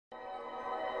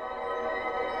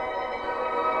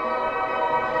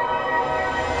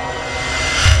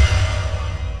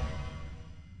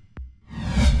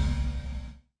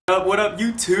What up,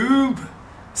 YouTube?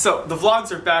 So the vlogs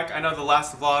are back. I know the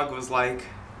last vlog was like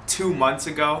 2 months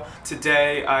ago.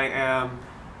 Today I am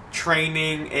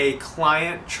training a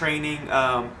client,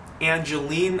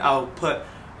 Angeline. I'll put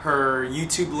her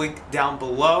YouTube link down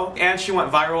below. And she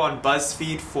went viral on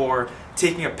BuzzFeed for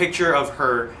taking a picture of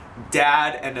her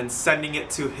dad and then sending it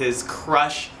to his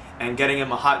crush and getting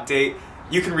him a hot date.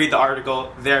 You can read the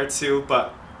article there too,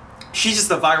 but she's just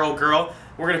a viral girl.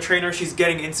 We're gonna train her. She's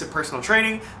getting into personal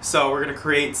training, so we're gonna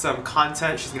create some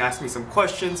content. She's gonna ask me some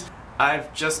questions.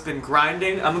 I've just been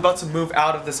grinding. I'm about to move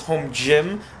out of this home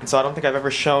gym, and so I don't think I've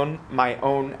ever shown my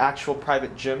own actual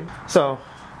private gym. So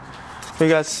we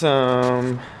got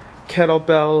some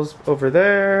kettlebells over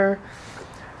there,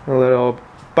 a little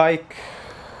bike,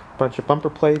 bunch of bumper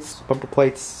plates,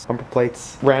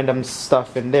 random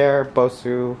stuff in there,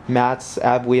 BOSU, mats,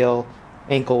 ab wheel,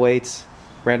 ankle weights,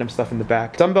 random stuff in the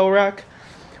back. Dumbbell rack.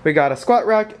 We got a squat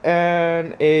rack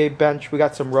and a bench. We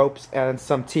got some ropes and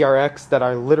some TRX that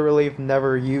I literally have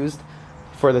never used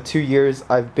for the 2 years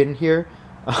I've been here.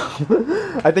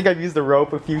 I think I've used the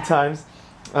rope a few times.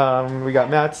 We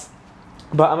got mats.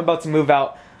 But I'm about to move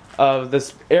out of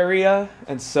this area,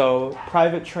 and so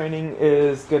private training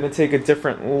is going to take a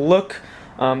different look.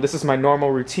 This is my normal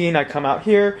routine. I come out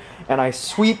here and I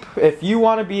sweep. If you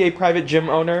want to be a private gym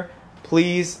owner,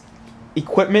 please,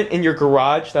 equipment in your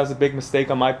garage. That was a big mistake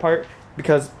on my part,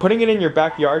 because putting it in your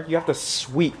backyard, you have to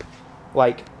sweep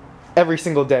like every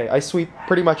single day. I sweep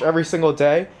pretty much every single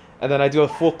day, and then I do a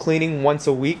full cleaning once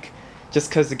a week just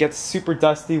because it gets super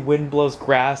dusty, wind blows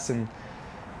grass and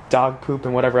dog poop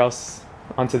and whatever else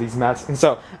onto these mats. And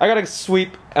so I gotta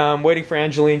sweep. Waiting for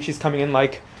Angeline. She's coming in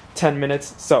like 10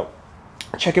 minutes, so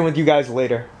check in with you guys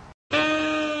later.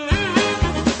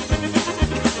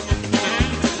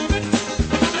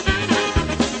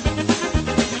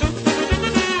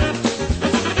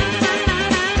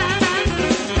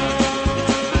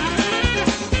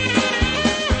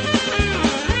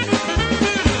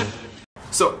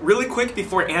 So really quick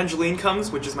before Angeline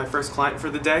comes, which is my first client for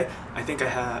the day, I think I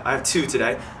have two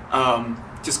today.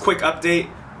 Just quick update,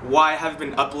 why I haven't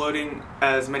been uploading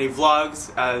as many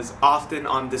vlogs as often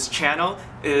on this channel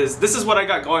is this is what I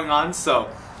got going on.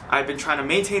 So I've been trying to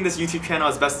maintain this YouTube channel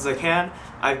as best as I can.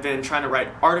 I've been trying to write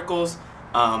articles.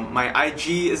 My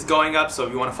IG is going up, so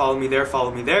if you want to follow me there,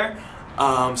 follow me there.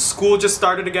 School just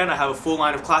started again. I have a full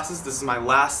line of classes. This is my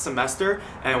last semester,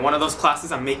 and one of those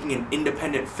classes I'm making an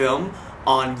independent film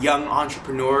on young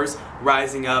entrepreneurs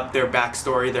rising up, their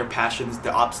backstory, their passions,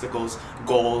 the obstacles,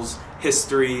 goals,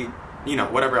 history, you know,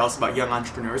 whatever else about young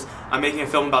entrepreneurs. I'm making a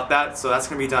film about that, so that's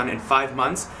going to be done in 5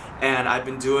 months. And I've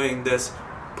been doing this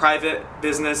private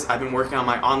business. I've been working on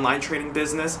my online training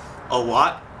business a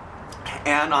lot.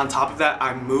 And on top of that,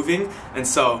 I'm moving. And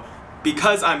so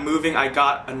because I'm moving, I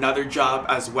got another job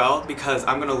as well, because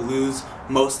I'm going to lose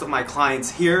most of my clients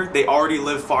here. They already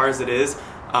live far as it is.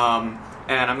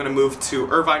 And I'm gonna move to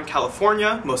Irvine,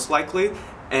 California, most likely,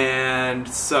 and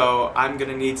so I'm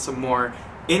gonna need some more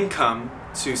income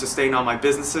to sustain all my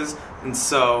businesses. And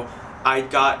so I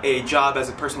got a job as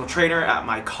a personal trainer at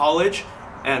my college,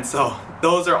 and so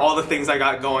those are all the things I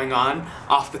got going on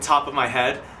off the top of my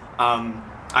head.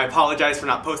 I apologize for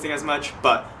not posting as much,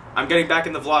 but I'm getting back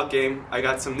in the vlog game. I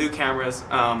got some new cameras.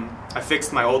 I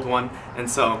fixed my old one, and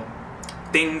so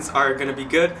things are gonna be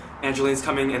good. Angeline's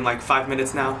coming in like 5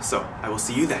 minutes now, so I will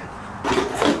see you then.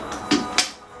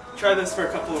 Try this for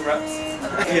a couple of reps.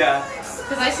 Okay. Yeah.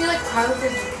 Because I see like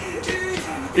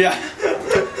powerlifting. Yeah.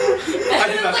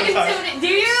 I do that sometimes. Do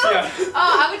you? Yeah.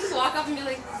 Oh, I would just walk up and be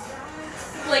like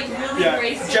really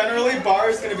graceful. Generally,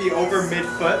 bar is gonna be over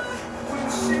mid-foot.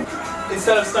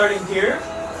 Instead of starting here,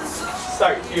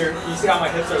 start here. You see how my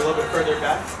hips are a little bit further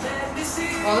back?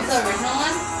 What was the original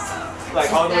one?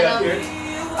 Like all the way up here.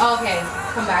 Oh, okay,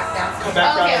 come back down. Come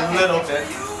back down a little bit.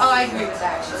 Oh, I agree with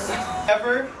that actually.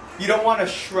 However, you don't want to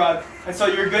shrug, and so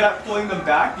you're good at pulling them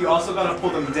back. You also got to pull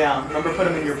them down. Remember, put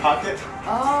them in your pocket.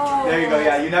 Oh. There you go.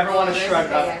 Yeah, you never want to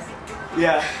shrug up.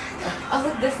 Yeah. I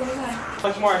was like this all the time.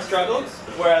 Much more I struggled.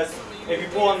 Whereas if you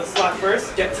pull on the slack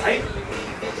first, get tight.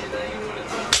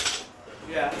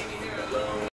 Yeah.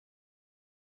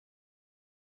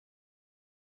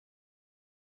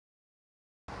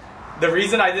 The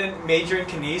reason I didn't major in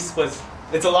kines was,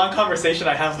 it's a long conversation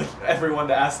I have with everyone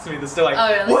that asks me this. They're like,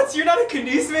 oh, really? What? You're not a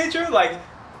kines major? Like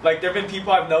there've been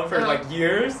people I've known for like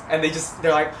years, and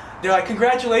they're like,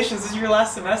 congratulations, this is your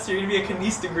last semester, you're gonna be a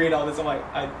kines degree and all this. I'm like,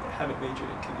 I haven't majored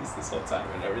in kines this whole time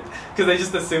and everything, because they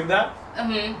just assume that.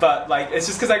 But like, it's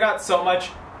just because I got so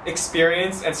much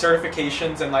experience and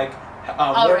certifications and like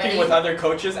working with other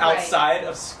coaches outside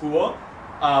of school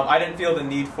I didn't feel the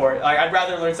need for it. Like, I'd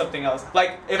rather learn something else.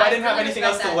 Like, if I didn't have really anything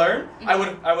else respect to that.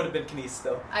 learn, I would have been kines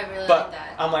still. I really But like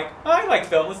that. I'm like, oh, I like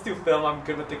film. Let's do film. I'm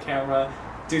good with the camera.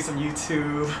 Do some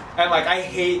YouTube. And like, I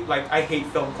hate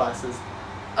film classes.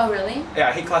 Oh, really? Yeah,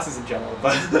 I hate classes in general,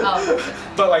 but Oh, okay.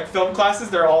 but like film classes,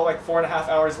 they're all like 4.5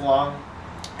 hours long.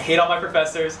 I hate all my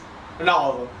professors. Not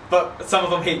all of them, but some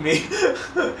of them hate me.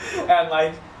 And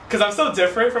like, cause I'm so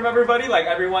different from everybody. Like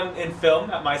everyone in film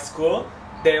at my school,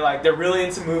 they're really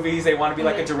into movies. They want to be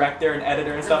like a director and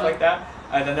editor and stuff like that.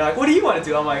 And then they're like, "What do you want to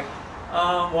do?" I'm like,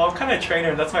 well, I'm kind of a trainer,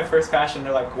 and that's my first passion.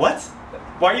 They're like, "What?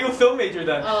 Why are you a film major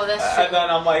then?" Oh, that's true. And then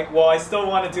I'm like, "Well, I still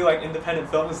want to do like independent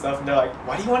film and stuff." And they're like,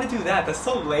 "Why do you want to do that? That's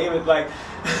so lame." It's like,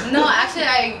 No, actually,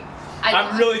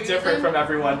 I'm really different from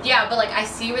everyone. Yeah, but like I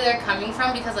see where they're coming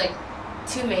from because like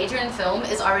to major in film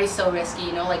is already so risky,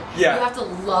 you know, like Yeah. you have to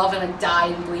love and like die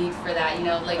and bleed for that, you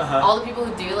know, like all the people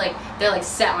who do, like they're like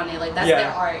set on it, like that's Yeah.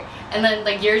 their art, and then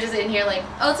like you're just in here like,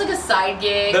 oh, it's like a side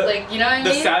gig, like, you know what I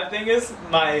mean? The sad thing is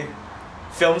my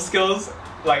film skills,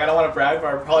 like I don't want to brag, but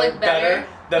are probably Like, better?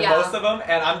 than Yeah. most of them,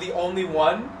 and I'm the only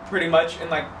one pretty much in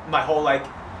like my whole like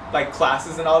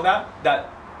classes and all that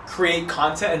create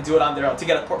content and do it on their own to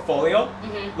get a portfolio.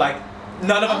 Like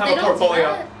none of them Oh, have they a don't do portfolio.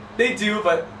 that? They do,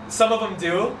 but some of them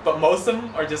do, but most of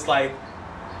them are just like,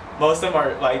 most of them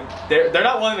are like, they're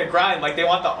not willing to grind. Like they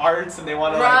want the arts and they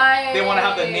want to like, they want to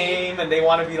have the name and they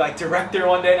want to be like director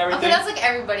one day and everything. Okay, that's like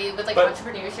everybody with like But-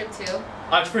 entrepreneurship too.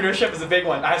 Entrepreneurship is a big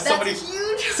one. I have That's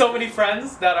huge. so many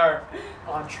friends that are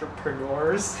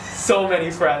entrepreneurs. So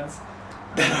many friends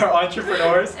that are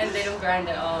entrepreneurs. And they don't grind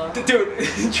at all. Dude,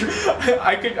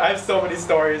 I have so many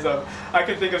stories I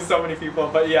could think of so many people,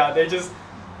 but yeah,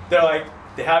 they're like,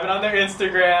 they have it on their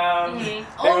Instagram. They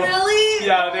Oh, want- really?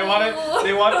 Yeah, they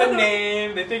want the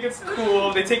name. They think it's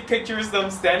cool. They take pictures of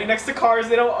them standing next to cars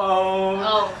they don't own.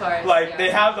 Oh, of course. Like yeah. they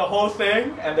have the whole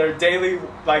thing, and their day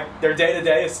to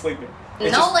day is sleeping.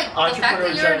 It's No, just like the fact entrepreneur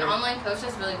that you're an journey. online coach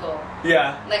is really cool.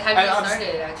 Yeah. Like, how And did I'm you start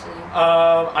it actually?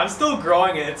 I'm still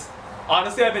growing it.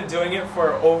 Honestly, I've been doing it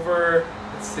for over.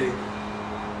 Let's see.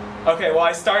 Okay, well,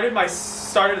 I started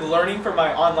learning for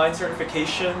my online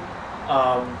certification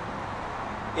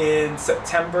in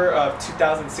September of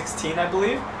 2016, I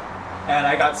believe, and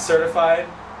I got certified.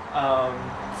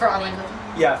 For online coaching?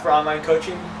 Yeah, for online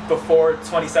coaching before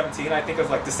 2017. I think it was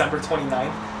like December 29th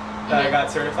that I got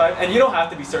certified. And you don't have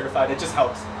to be certified; it just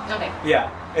helps. Okay.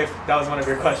 Yeah, if that was one of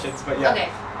your questions, but yeah. Okay.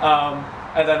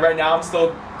 And then right now I'm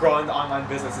still growing the online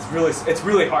business. It's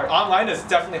really hard. Online is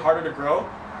definitely harder to grow.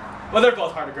 Well, they're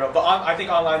both hard to grow, but I think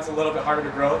online's a little bit harder to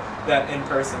grow than in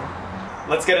person.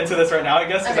 Let's get into this right now, I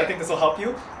guess, because I think this will help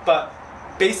you. But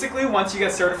basically, once you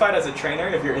get certified as a trainer,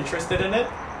 if you're interested in it.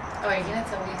 Oh, are you gonna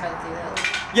tell me how to do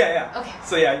that? Yeah. Okay.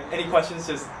 So yeah, any questions,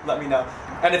 just let me know.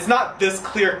 And it's not this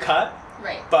clear cut,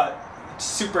 Right. but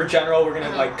super general. We're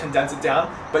gonna like condense it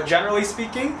down. But generally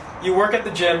speaking, you work at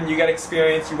the gym, you get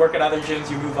experience. You work at other gyms,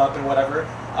 you move up and whatever.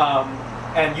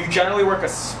 And you generally work a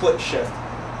split shift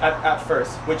at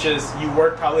first, which is you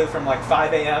work probably from like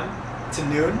 5 a.m. to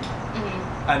noon,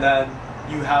 and then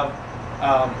you have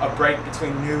a break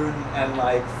between noon and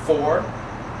like 4,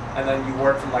 and then you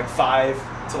work from like 5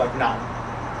 to like 9.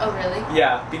 Oh, really?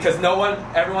 Yeah, because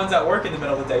everyone's at work in the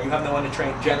middle of the day. You have no one to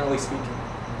train, generally speaking.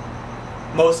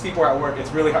 Most people are at work.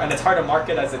 It's really hard, and it's hard to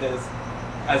market as it is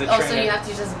as a trainer. Oh, so you have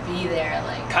to just be there,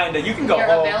 like. Kinda. You can go your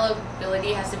home.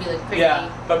 availability has to be like pretty.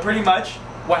 Yeah, but pretty much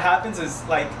what happens is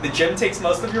like the gym takes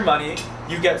most of your money.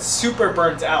 You get super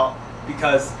burnt out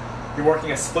because you're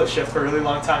working a split shift for a really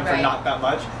long time for Right. not that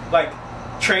much. Like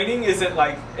training isn't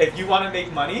like, if you want to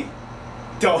make money,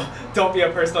 don't be a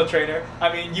personal trainer.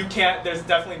 I mean, you can't. There's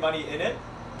definitely money in it,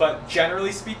 but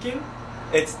generally speaking,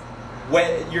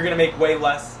 you're gonna make way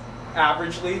less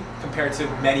averagely compared to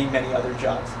many other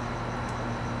jobs.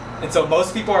 And so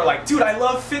most people are like, dude, I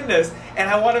love fitness and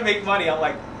I want to make money. I'm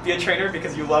like, be a trainer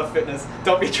because you love fitness.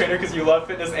 Don't be a trainer because you love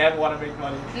fitness and want to make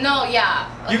money. No, yeah.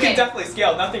 Okay. You can definitely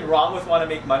scale. Nothing wrong with want to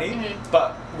make money.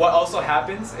 But what also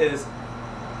happens is,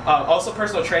 also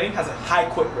personal training has a high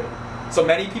quit rate. So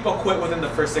many people quit within the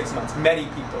first 6 months. Many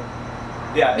people.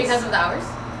 Yeah. Because of the hours?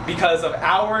 Because of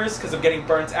hours, because of getting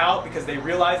burnt out, because they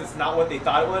realize it's not what they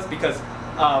thought it was, because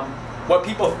what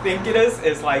people think it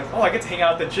is like, oh, I get to hang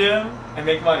out at the gym and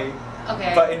make money.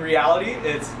 Okay. But in reality,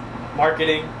 it's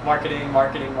marketing.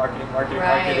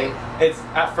 Right. It's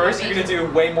at first you're gonna do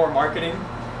way more marketing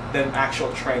than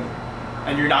actual training,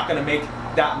 and you're not gonna make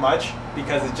that much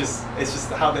because it's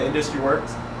just how the industry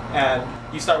works. And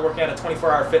you start working at a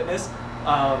 24-hour fitness.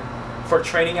 For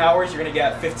training hours, you're gonna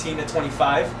get 15 to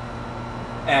 25,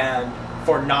 and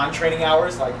for non-training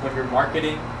hours, like when you're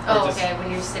marketing Oh, okay,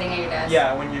 when you're sitting at your desk.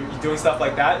 Yeah, when you're doing stuff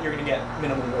like that, you're going to get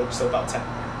minimum wage, so about 10.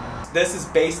 This is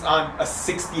based on a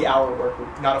 60-hour work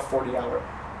week, not a 40-hour.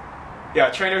 Yeah,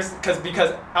 trainers,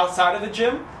 because outside of the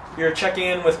gym, you're checking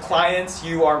in with clients,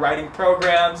 you are writing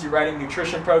programs, you're writing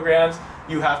nutrition programs,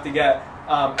 you have to get,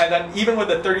 and then even with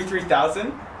the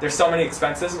 $33,000, there's so many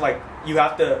expenses, like you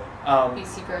have to...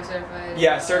 BC Pro certified.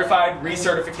 Yeah, certified,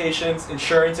 recertifications,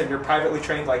 insurance, and you're privately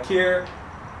trained like here.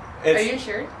 Are you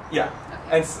insured? Yeah.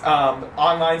 Okay. And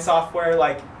online software,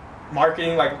 like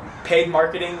marketing, like paid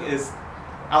marketing is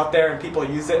out there and people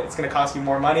use it. It's going to cost you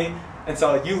more money. And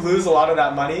so you lose a lot of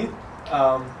that money.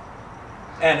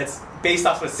 And it's based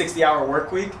off of a 60-hour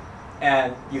work week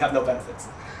and you have no benefits.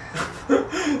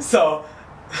 So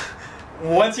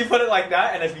once you put it like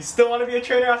that, and if you still want to be a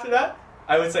trainer after that,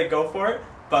 I would say go for it.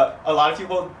 But a lot of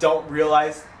people don't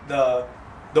realize the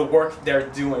work they're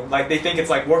doing. Like they think it's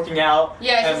like working out.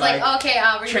 Yeah, it's just like okay,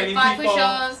 we're doing 5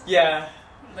 push-ups. Yeah,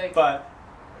 like, but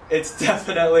it's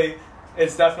definitely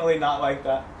not like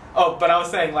that. Oh, but I was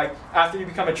saying, like after you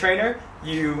become a trainer,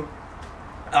 you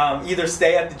either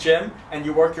stay at the gym and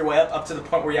you work your way up to the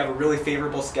point where you have a really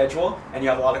favorable schedule and you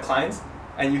have a lot of clients,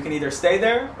 and you can either stay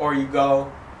there or you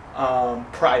go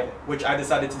private, which I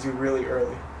decided to do really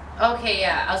early. Okay,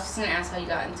 yeah. I was just going to ask how you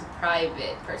got into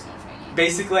private personal training.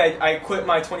 Basically, I quit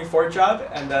my 24 job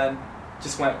and then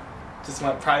just went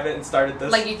private and started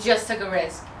this. Like you just took a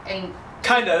risk and...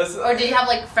 Kinda. Or did you have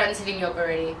like friends hitting you up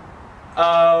already?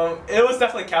 It was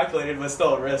definitely calculated, but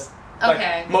still a risk.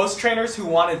 Okay. Like, most trainers who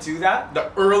want to do that,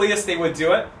 the earliest they would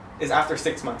do it is after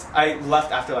 6 months. I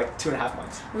left after like 2.5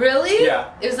 months. Really?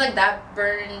 Yeah. It was like that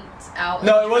burnt out?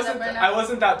 No, it wasn't. I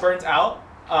wasn't that burnt out.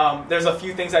 There's a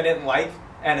few things I didn't like,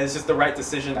 and it's just the right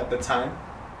decision at the time.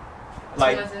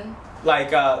 Like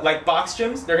box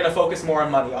gyms, they're gonna focus more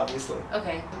on money, obviously.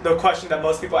 Okay. The question that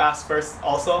most people ask first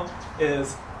also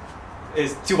is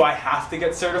do I have to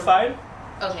get certified?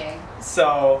 Okay.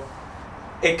 So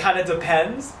it kind of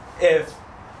depends. If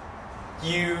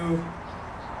you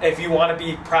want to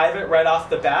be private right off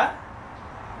the bat,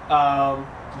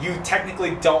 you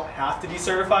technically don't have to be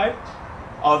certified,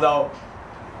 although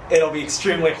it'll be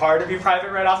extremely hard to be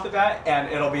private right off the bat, and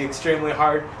it'll be extremely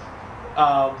hard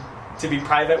to be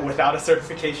private without a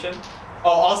certification. Oh,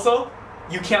 also,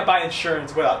 you can't buy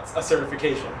insurance without a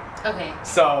certification. Okay.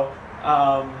 So,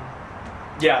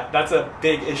 yeah, that's a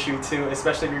big issue too,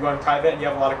 especially if you're going private and you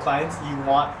have a lot of clients. You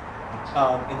want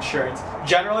insurance.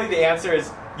 Generally, the answer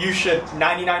is you should,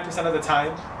 99% of the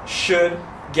time, should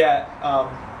get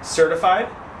certified.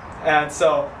 And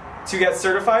so, to get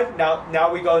certified,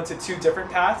 now we go into 2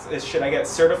 different paths. Is should I get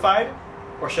certified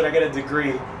or should I get a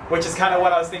degree? Which is kind of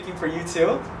what I was thinking for you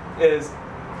too.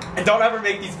 And don't ever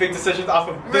make these big decisions off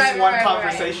of this one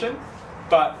conversation.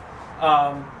 But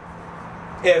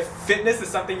if fitness is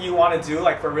something you want to do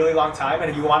like for a really long time and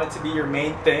if you want it to be your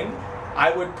main thing,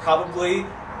 I would probably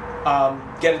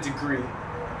get a degree.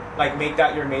 Like make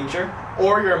that your major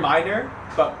or your minor,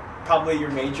 but probably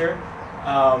your major.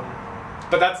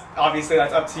 But that's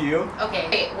up to you. Okay.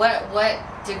 Wait,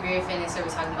 what degree of fitness are we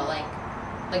talking about?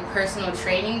 Like personal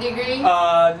training degree?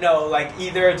 No, like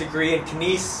either a degree in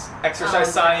kinesics,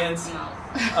 exercise science,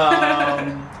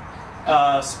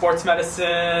 sports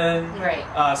medicine,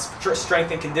 right.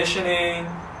 Strength and conditioning,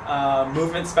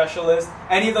 movement specialist.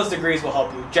 Any of those degrees will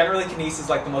help you. Generally, kinesics is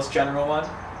like the most general one.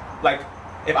 Like,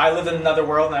 if I lived in another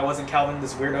world and I wasn't Calvin,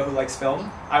 this weirdo who likes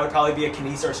film, I would probably be a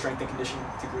kinesics or strength and conditioning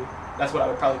degree. That's what I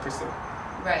would probably pursue.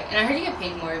 Right, and I heard you get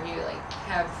paid more if you like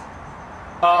have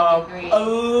a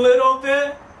little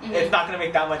bit. Mm-hmm. It's not gonna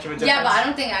make that much of a difference. Yeah, but I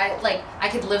don't think I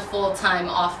could live full time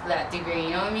off that degree.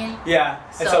 You know what I mean? Yeah,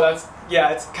 and so that's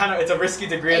it's a risky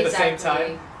degree at the same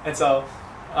time, and so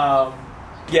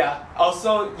yeah.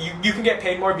 Also, you can get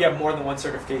paid more if you have more than one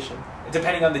certification,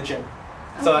 depending on the gym.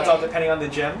 So that's all depending on the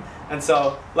gym. And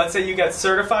so let's say you get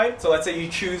certified. So let's say you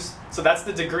choose. So that's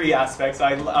the degree aspect. So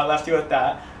I left you with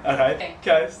that. Okay.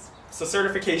 So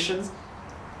certifications.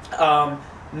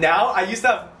 Now I used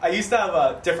to have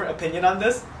a different opinion on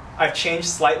this. I've changed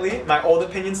slightly. My old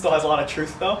opinion still has a lot of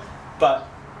truth though. But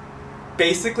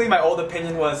basically my old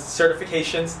opinion was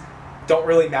certifications don't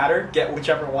really matter. Get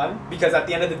whichever one, because at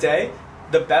the end of the day,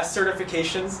 the best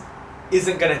certifications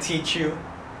isn't gonna teach you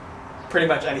pretty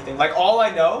much anything. Like all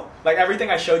I know, like everything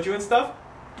I showed you and stuff,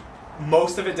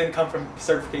 most of it didn't come from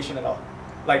certification at all.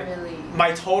 Like really?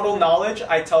 My total knowledge,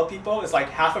 I tell people, is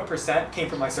like 0.5% came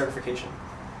from my certification.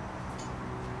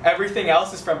 Everything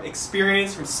else is from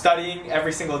experience, from studying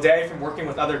every single day, from working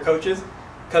with other coaches.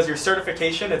 Because your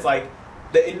certification, it's like,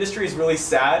 the industry is really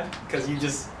sad because you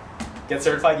just get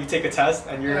certified, you take a test,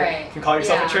 and you can call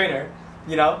yourself a trainer.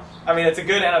 You know? I mean, it's a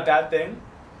good and a bad thing.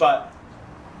 but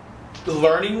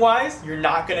learning wise, you're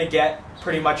not gonna get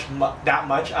pretty much that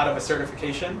much out of a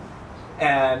certification,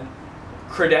 and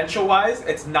credential wise,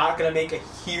 it's not gonna make a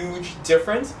huge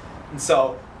difference. And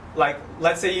so, like,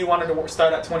 let's say you wanted to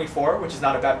start at 24, which is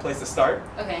not a bad place to start.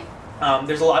 Okay.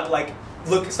 There's a lot like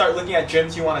start looking at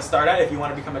gyms you want to start at if you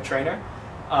want to become a trainer,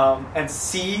 and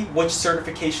see which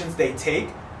certifications they take,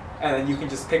 and then you can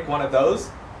just pick one of those.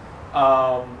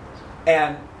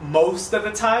 And most of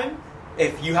the time,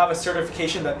 if you have a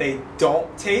certification that they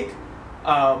don't take,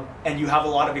 and you have a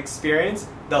lot of experience,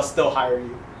 they'll still hire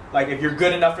you. Like, if you're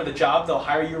good enough for the job, they'll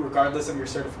hire you regardless of your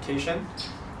certification.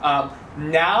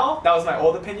 Now, that was my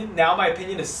old opinion. Now my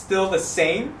opinion is still the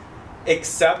same,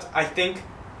 except I think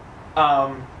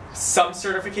some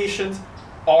certifications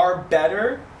are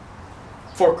better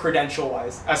for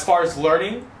credential-wise. As far as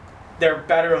learning, they're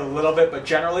better a little bit, but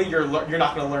generally you're not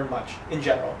going to learn much in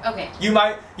general. Okay.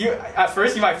 At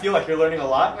first you might feel like you're learning a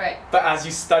lot, right? But as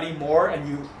you study more and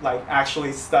you like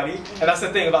actually study, and that's the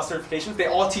thing about certifications, they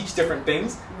all teach different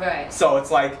things. Right. So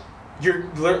it's like you're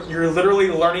literally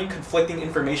learning conflicting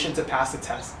information to pass the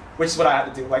test, which is what I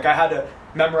had to do. Like, I had to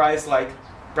memorize like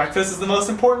breakfast is the most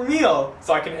important meal,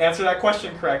 so I can answer that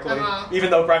question correctly,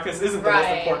 even though breakfast isn't the most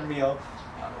important meal.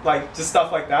 Like, just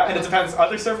stuff like that. And it depends.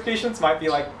 Other certifications might be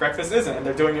like breakfast isn't, and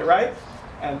they're doing it right.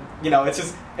 And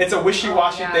it's a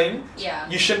wishy-washy thing. Yeah.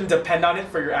 You shouldn't depend on it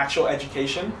for your actual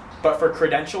education. But for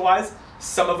credential-wise,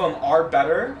 some of them are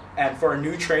better. And for a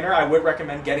new trainer, I would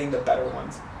recommend getting the better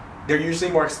ones. They're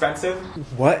usually more expensive.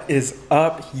 What is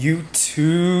up,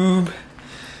 YouTube?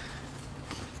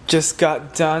 Just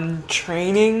got done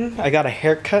training. I got a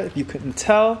haircut, if you couldn't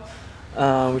tell.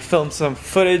 We filmed some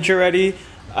footage already.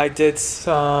 I did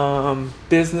some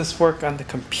business work on the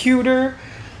computer,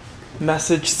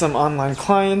 messaged some online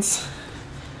clients,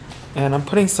 and I'm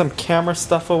putting some camera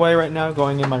stuff away right now,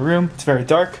 going in my room. It's very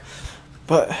dark,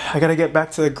 but I gotta get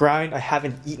back to the grind. I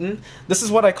haven't eaten. This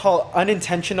is what I call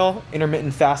unintentional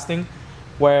intermittent fasting,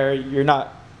 where you're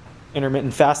not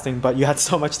intermittent fasting, but you had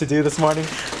so much to do this morning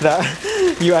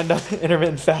that you end up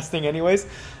intermittent fasting anyways.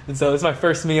 And so it's my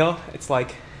first meal. It's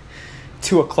like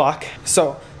 2 o'clock.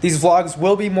 So these vlogs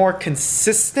will be more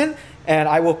consistent, and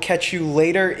I will catch you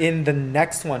later in the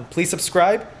next one. Please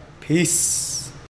subscribe. Peace.